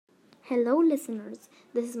Hello, listeners.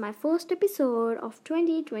 This is my first episode of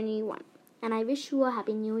 2021, and I wish you a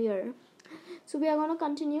happy new year. So, we are going to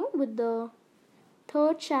continue with the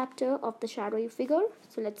third chapter of The Shadowy Figure.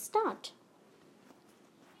 So, let's start.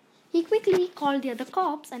 He quickly called the other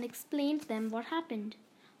cops and explained to them what happened.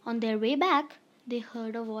 On their way back, they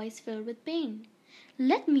heard a voice filled with pain.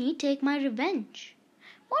 "Let me take my revenge."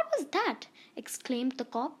 "What was that?" exclaimed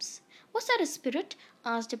the cops. "Was that a spirit?"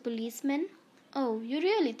 asked a policeman. "Oh, you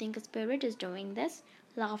really think a spirit is doing this?"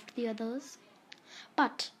 laughed the others.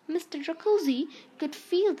 But Mr. Jacuzzi could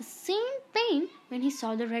feel the same pain when he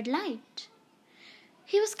saw the red light.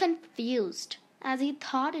 He was confused, as he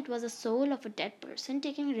thought it was the soul of a dead person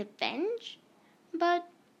taking revenge. But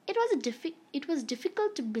it was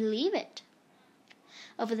difficult to believe it.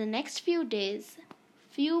 Over the next few days,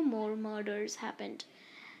 few more murders happened,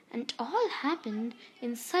 and all happened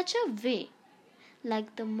in such a way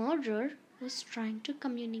like the murderer was trying to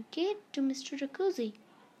communicate to Mr. Jacuzzi.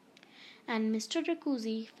 And Mr.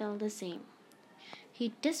 Jacuzzi felt the same.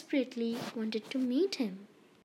 He desperately wanted to meet him.